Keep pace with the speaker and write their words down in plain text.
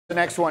The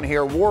next one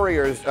here,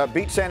 Warriors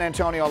beat San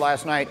Antonio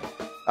last night,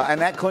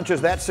 and that clinches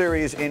that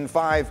series in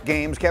 5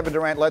 games. Kevin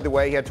Durant led the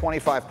way. He had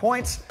 25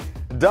 points.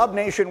 Dub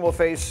Nation will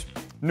face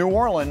New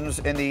Orleans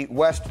in the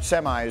West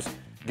semis.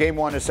 Game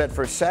 1 is set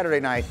for Saturday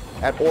night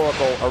at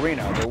Oracle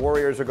Arena. The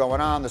Warriors are going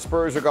on. The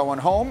Spurs are going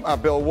home.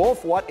 Bill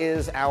Wolf, what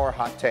is our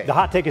hot take? The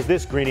hot take is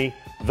this, Greeny.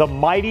 The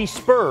mighty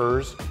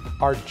Spurs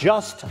are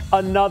just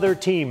another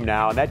team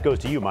now, and that goes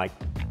to you, Mike.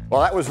 Well,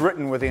 that was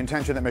written with the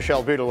intention that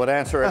Michelle Beadle would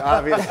answer it.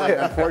 Obviously,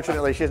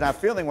 unfortunately, she's not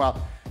feeling well.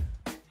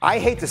 I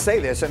hate to say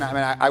this, and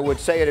I would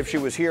say it if she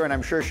was here, and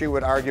I'm sure she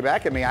would argue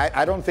back at me.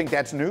 I don't think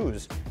that's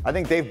news. I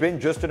think they've been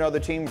just another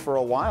team for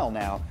a while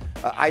now.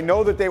 I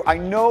know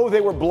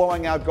they were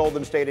blowing out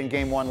Golden State in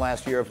Game 1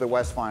 last year of the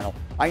West Final.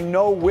 I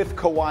know with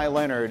Kawhi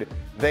Leonard,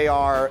 they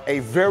are a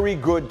very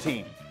good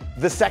team.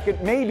 The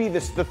second, maybe the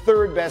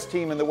third best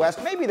team in the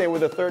West. Maybe they were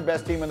the third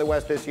best team in the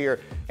West this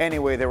year.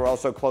 Anyway, they were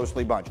also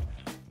closely bunched.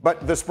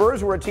 But the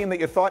Spurs were a team that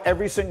you thought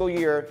every single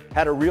year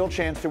had a real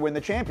chance to win the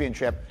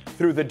championship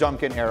through the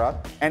Duncan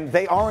era. And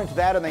they aren't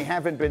that, and they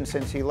haven't been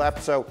since he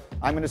left. So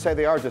I'm going to say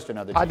they are just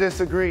another team. I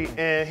disagree.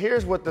 And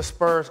here's what the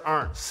Spurs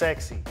aren't: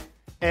 sexy.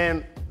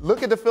 And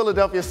look at the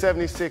Philadelphia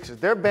 76ers.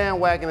 Their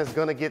bandwagon is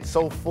going to get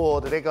so full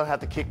that they're going to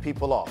have to kick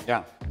people off.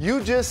 Yeah.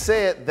 You just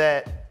said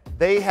that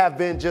they have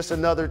been just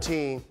another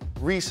team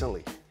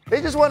recently. They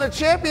just won a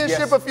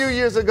championship a few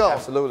years ago.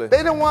 Absolutely.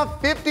 They done won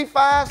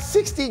 55,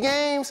 60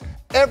 games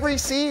every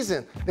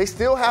season. They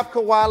still have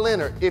Kawhi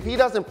Leonard. If he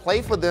doesn't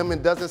play for them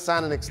and doesn't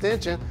sign an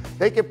extension,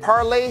 they could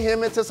parlay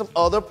him into some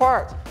other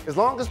parts. As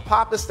long as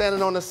Pop is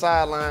standing on the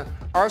sideline,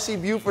 R.C.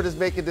 Buford is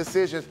making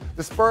decisions,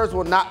 the Spurs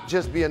will not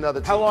just be another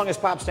team. How long is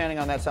Pop standing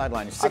on that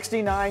sideline? He's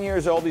 69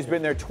 years old. He's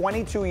been there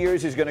 22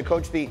 years. He's going to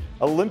coach the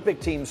Olympic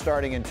team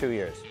starting in 2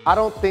 years. I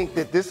don't think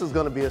that this is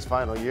going to be his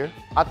final year.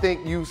 I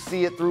think you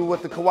see it through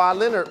with the Kawhi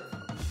Leonard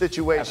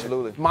situation.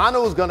 Absolutely.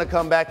 Mano's going to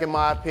come back, in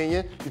my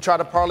opinion. You try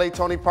to parlay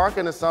Tony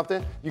Parker into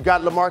something. You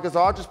got LaMarcus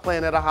Aldridge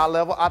playing at a high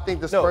level. I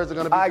think the Spurs are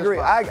going to be I agree.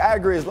 I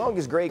agree. As long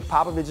as Greg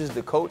Popovich is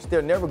the coach,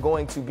 they're never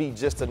going to be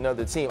just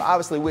another team.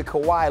 Obviously, with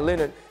Kawhi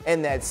Leonard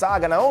and that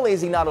saga, not only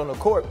is he not on the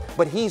court,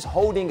 but he's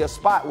holding a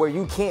spot where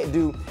you can't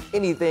do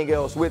anything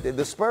else with it.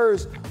 The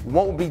Spurs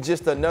won't be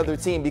just another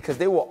team because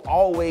they will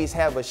always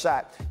have a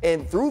shot.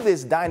 And through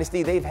this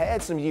dynasty, they've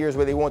had some years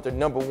where they weren't the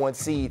 #1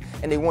 seed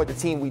and they weren't the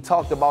team we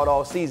talked about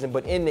all season.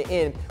 But in the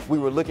end, we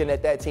were looking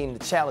at that team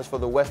to challenge for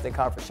the Western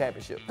Conference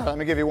Championship. Let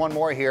me give you one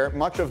more here.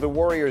 Much of the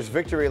Warriors'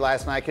 victory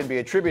last night can be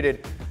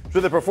attributed to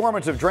the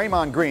performance of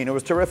Draymond Green, who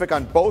was terrific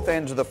on both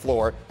ends of the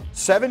floor.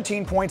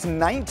 17 points,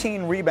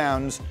 19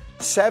 rebounds,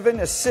 7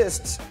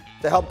 assists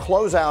to help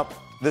close out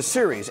the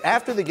series.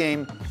 After the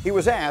game, he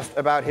was asked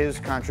about his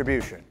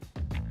contribution.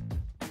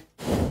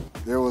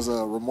 There was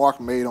a remark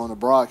made on the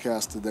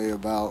broadcast today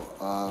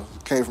about,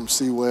 came from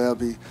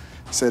C-Web. He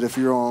said if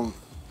you're on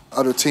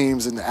other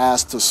teams and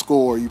asked to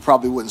score, you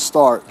probably wouldn't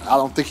start. I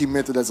don't think he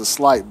meant it as a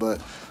slight, but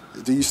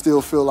do you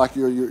still feel like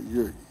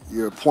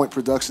your point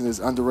production is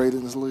underrated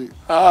in this league?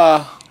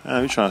 Man,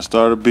 you trying to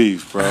start a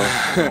beef, bro.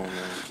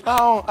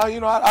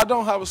 I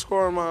don't have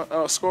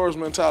a scorer's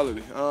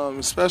mentality,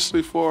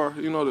 especially for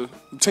the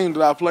team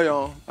that I play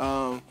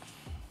on.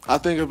 I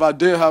think if I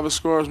did have a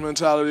scorer's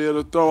mentality,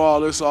 it'll throw all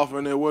this off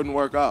and it wouldn't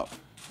work out.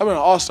 I've been an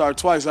all-star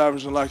twice,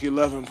 averaging like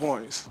 11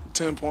 points,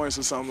 10 points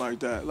or something like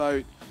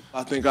that.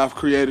 I think I've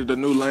created a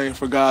new lane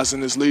for guys in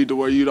this league to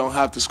where you don't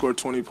have to score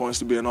 20 points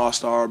to be an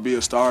all-star or be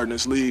a star in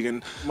this league,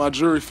 and my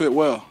jury fit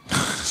well.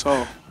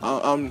 So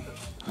I'm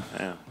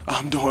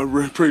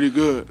doing pretty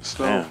good.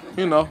 So,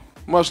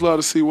 much love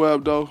to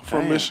C-Web, though,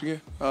 from Michigan,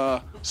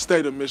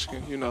 state of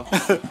Michigan,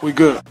 we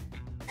good.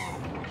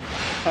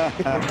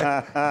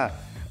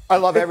 I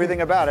love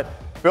everything about it.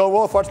 Bill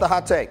Wolf, what's the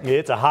hot take?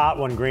 It's a hot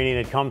one, Greeny, and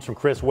it comes from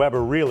Chris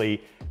Webber,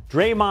 really.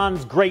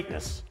 Draymond's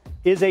greatness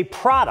is a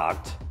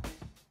product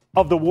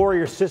of the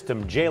Warrior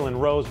system. Jalen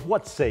Rose,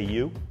 what say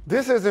you?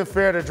 This isn't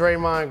fair to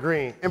Draymond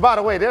Green. And by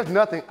the way, there's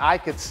nothing I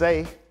could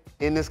say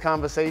in this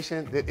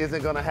conversation that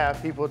isn't going to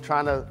have people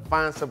trying to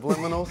find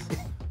subliminals.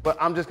 But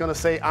I'm just going to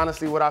say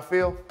honestly what I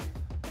feel.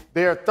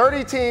 There are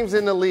 30 teams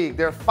in the league.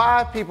 There are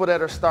 5 people that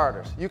are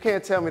starters. You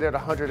can't tell me there are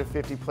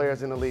 150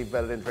 players in the league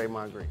better than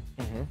Draymond Green.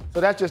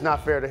 So that's just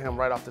not fair to him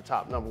right off the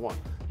top, number one.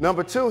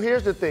 Number two,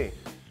 here's the thing.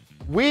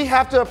 We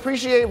have to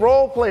appreciate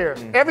role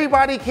players.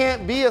 Everybody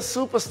can't be a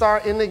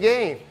superstar in the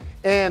game.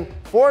 And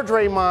for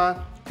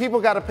Draymond, people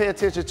got to pay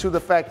attention to the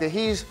fact that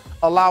he's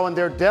allowing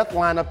their death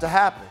lineup to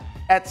happen.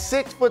 At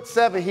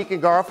 6'7", he can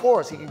guard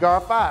 4s, he can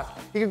guard 5s,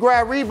 he can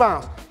grab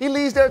rebounds. He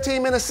leads their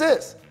team in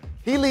assists.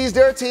 He leads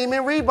their team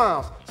in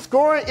rebounds.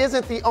 Scoring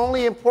isn't the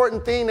only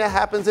important thing that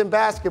happens in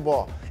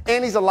basketball.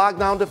 And he's a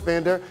lockdown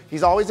defender.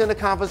 He's always in the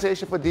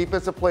conversation for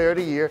Defensive Player of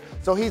the Year.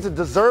 So he's a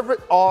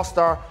deserved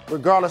all-star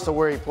regardless of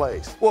where he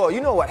plays. Well, you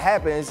know what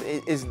happens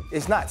is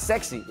it's not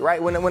sexy,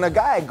 right? When a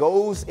guy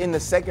goes in the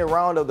second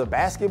round of the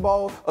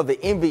basketball, of the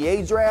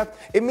NBA draft,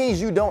 it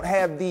means you don't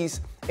have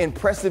these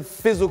impressive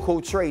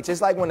physical traits.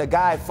 It's like when a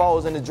guy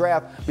falls in the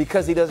draft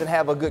because he doesn't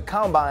have a good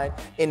combine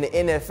in the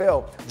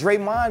NFL.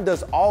 Draymond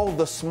does all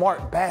the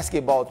smart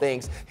basketball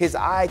things. His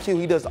IQ,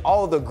 he does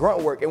all the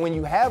grunt work. And when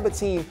you have a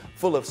team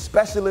full of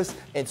specialists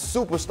and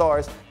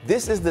superstars,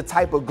 this is the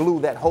type of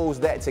glue that holds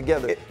that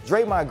together.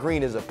 Draymond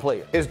Green is a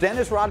player. Is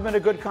Dennis Rodman a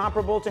good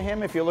comparable to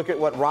him if you look at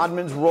what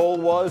Rodman's role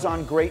was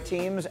on great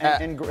teams?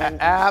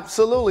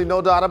 Absolutely,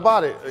 no doubt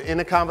about it. In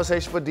the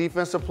conversation for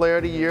Defensive Player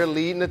of the Year,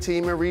 leading the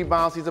team in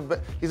rebounds, he's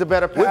a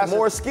better passer. With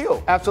more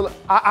skill. Absolutely.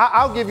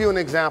 I'll give you an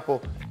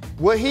example.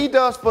 What he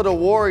does for the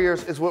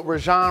Warriors is what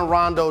Rajon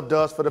Rondo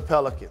does for the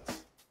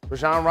Pelicans.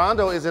 Rajon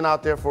Rondo isn't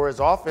out there for his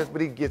offense, but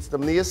he gets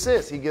them the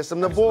assists. He gets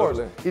them the boards.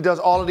 He does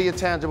all of the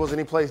intangibles, and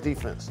he plays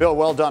defense. Bill,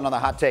 well done on the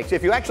hot takes.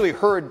 If you actually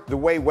heard the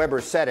way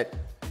Weber said it,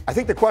 I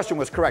think the question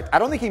was correct. I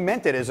don't think he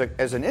meant it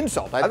as an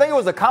insult. I think it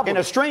was a compliment.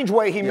 In a strange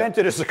way, he meant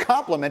it as a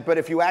compliment, but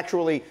if you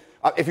actually,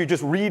 if you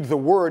just read the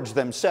words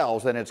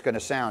themselves, then it's going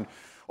to sound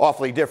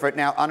awfully different.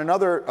 Now, on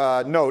another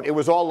note, it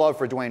was all love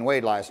for Dwayne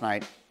Wade last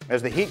night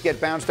as the Heat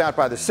get bounced out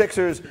by the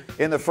Sixers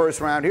in the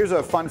first round. Here's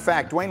a fun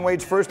fact. Dwayne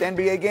Wade's first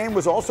NBA game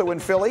was also in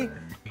Philly,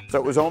 so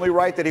it was only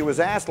right that he was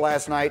asked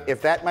last night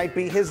if that might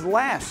be his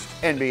last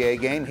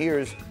NBA game.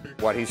 Here's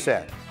what he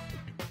said.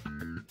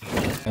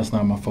 That's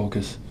not my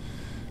focus.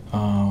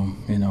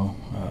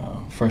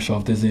 Fresh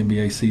off this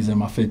NBA season,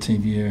 my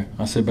 15th year,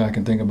 I sit back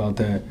and think about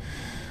that.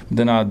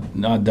 Then I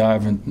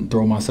dive and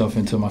throw myself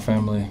into my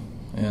family.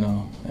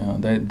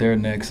 They're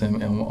next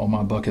and on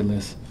my bucket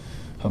list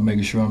of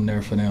making sure I'm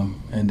there for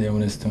them. And then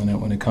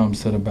when it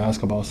comes to the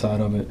basketball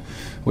side of it,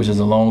 which is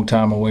a long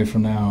time away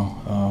from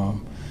now,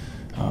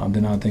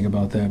 then I think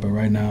about that. But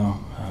right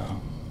now,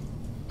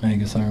 I ain't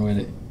concerned with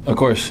it. Of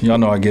course, y'all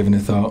know I given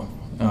it thought.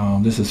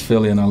 This is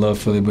Philly, and I love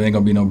Philly, but ain't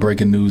gonna be no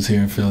breaking news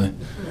here in Philly.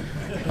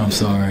 I'm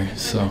sorry.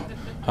 So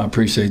I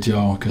appreciate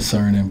y'all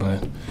concerning,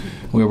 but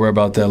we'll worry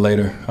about that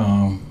later.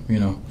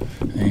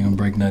 Ain't gonna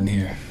break nothing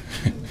here.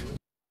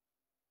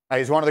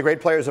 He's one of the great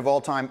players of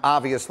all time,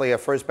 obviously a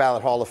first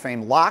ballot Hall of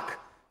Fame lock.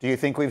 Do you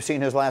think we've seen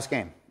his last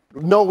game?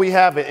 No, we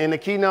haven't. And the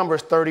key number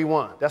is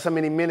 31. That's how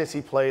many minutes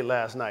he played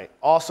last night.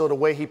 Also, the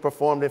way he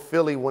performed in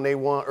Philly when they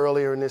won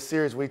earlier in this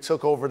series, we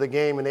took over the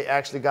game and they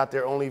actually got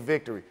their only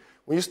victory.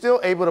 When you're still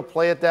able to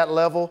play at that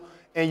level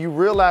and you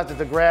realize that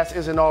the grass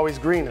isn't always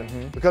greener,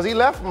 because he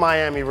left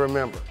Miami,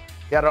 remember.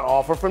 He had an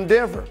offer from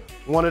Denver.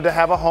 Wanted to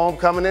have a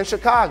homecoming in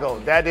Chicago.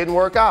 That didn't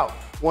work out.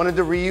 Wanted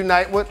to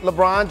reunite with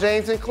LeBron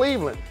James in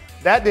Cleveland.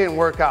 That didn't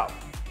work out.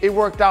 It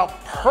worked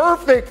out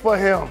perfect for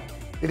him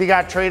that he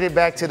got traded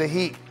back to the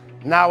Heat.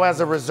 Now as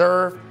a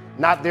reserve,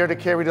 not there to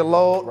carry the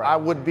load, I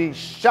would be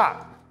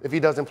shocked if he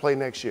doesn't play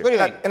next year.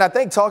 And I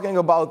think talking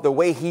about the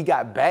way he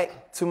got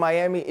back to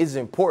Miami is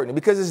important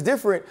because it's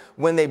different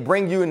when they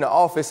bring you in the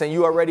office and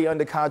you already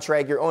under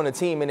contract, you're on a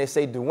team, and they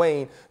say,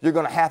 Dwayne, you're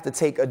going to have to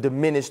take a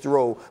diminished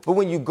role. But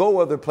when you go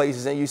other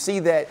places and you see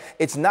that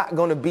it's not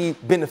going to be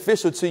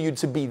beneficial to you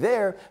to be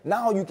there,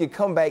 now you can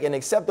come back and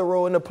accept the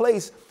role in the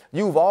place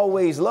you've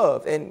always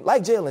loved. And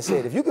like Jalen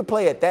said, if you could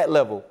play at that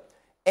level,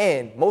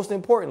 and most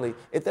importantly,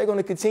 if they're going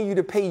to continue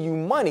to pay you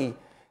money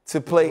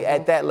to play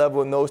at that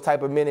level in those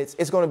type of minutes,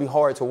 it's going to be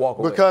hard to walk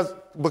away.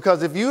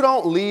 Because if you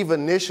don't leave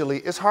initially,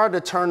 it's hard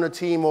to turn the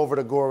team over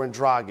to Goran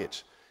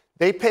Dragic.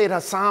 They paid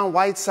Hassan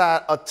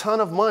Whiteside a ton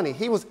of money.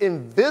 He was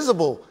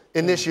invisible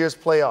in this year's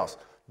playoffs.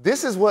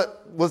 This is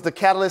what was the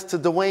catalyst to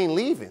Dwayne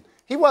leaving.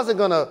 He wasn't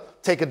going to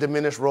take a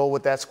diminished role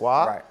with that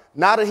squad. Right.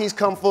 Now that he's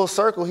come full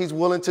circle, he's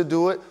willing to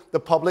do it. The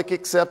public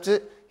accepts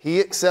it. He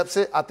accepts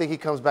it. I think he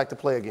comes back to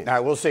play again. All right,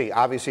 we'll see.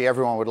 Obviously,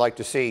 everyone would like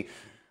to see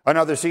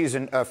another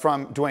season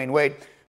from Dwayne Wade.